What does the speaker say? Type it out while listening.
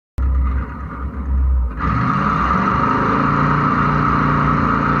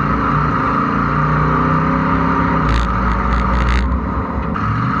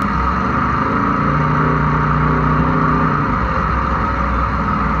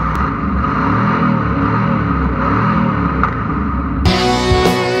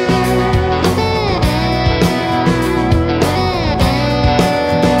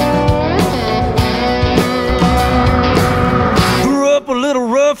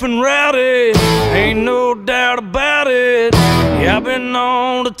rough and rowdy, ain't no doubt about it. Yeah, I've been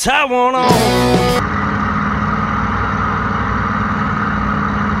known to tie one on.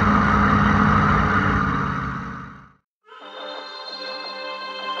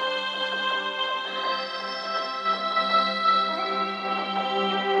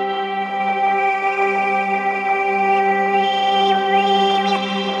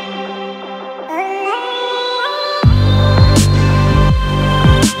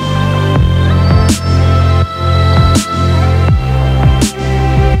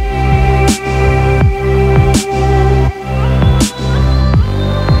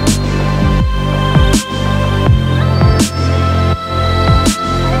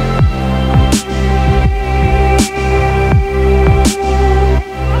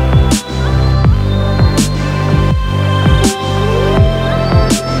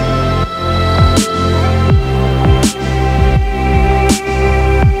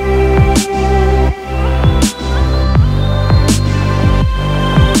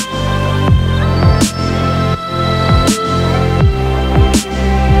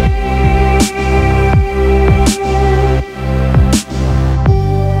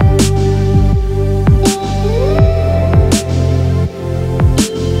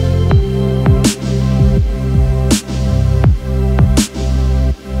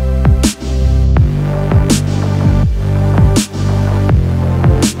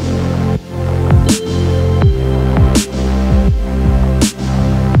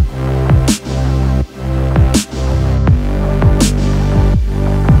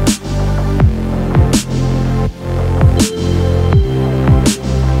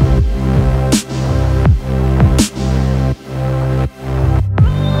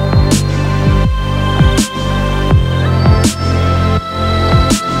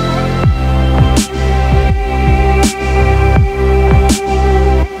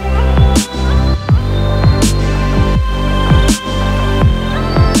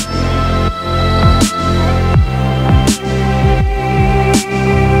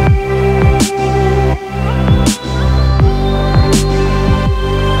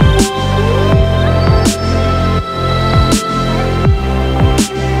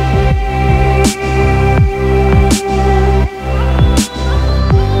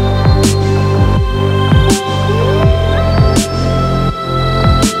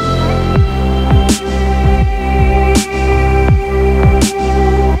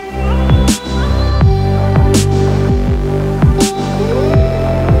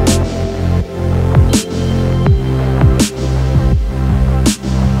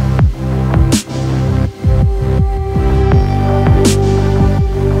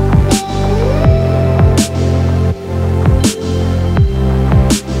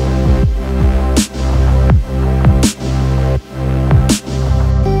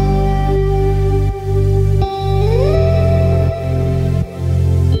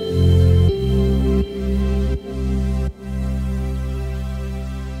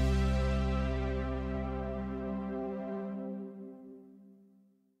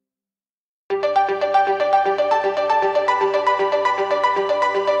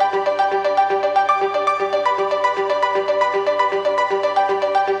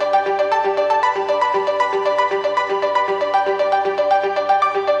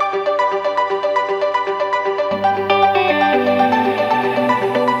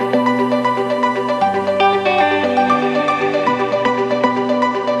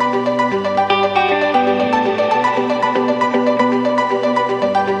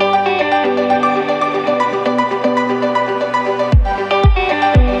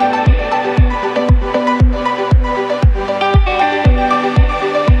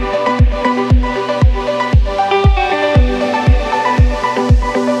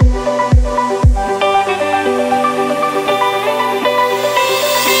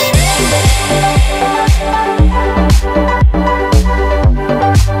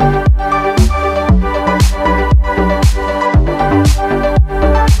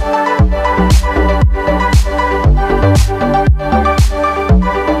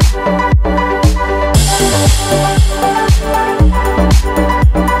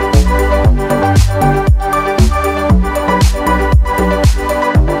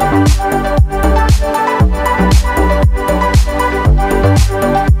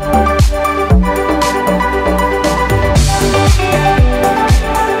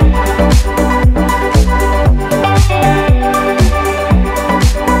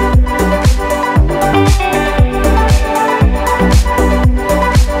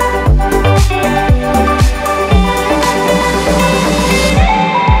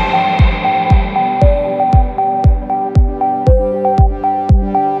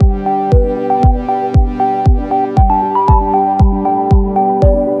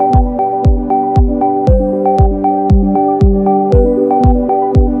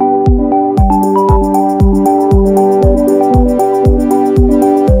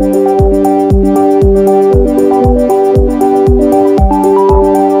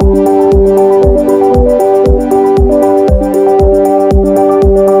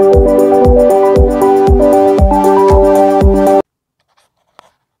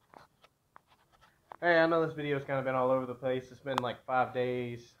 Hey, I know this video's kind of been all over the place. It's been like 5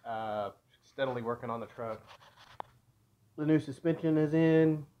 days, steadily working on the truck. The new suspension is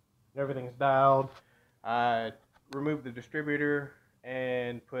in, everything's dialed. I removed the distributor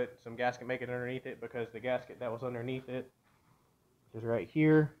and put some gasket making underneath it because the gasket that was underneath it is right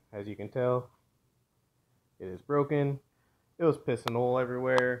here. As you can tell, it is broken. It was pissing oil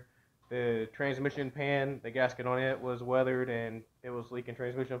everywhere. The transmission pan, the gasket on it was weathered and it was leaking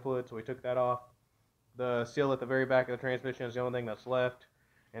transmission fluid, so we took that off. The seal at the very back of the transmission is the only thing that's left,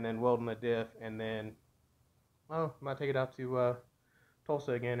 and then welding the diff, and then, well, I might take it out to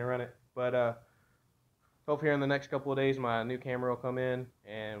Tulsa again and run it. But hopefully here in the next couple of days my new camera will come in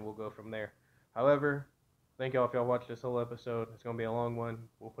and we'll go from there. However, thank y'all if y'all watched this whole episode. It's going to be a long one.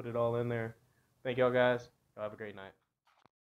 We'll put it all in there. Thank y'all guys. Y'all have a great night.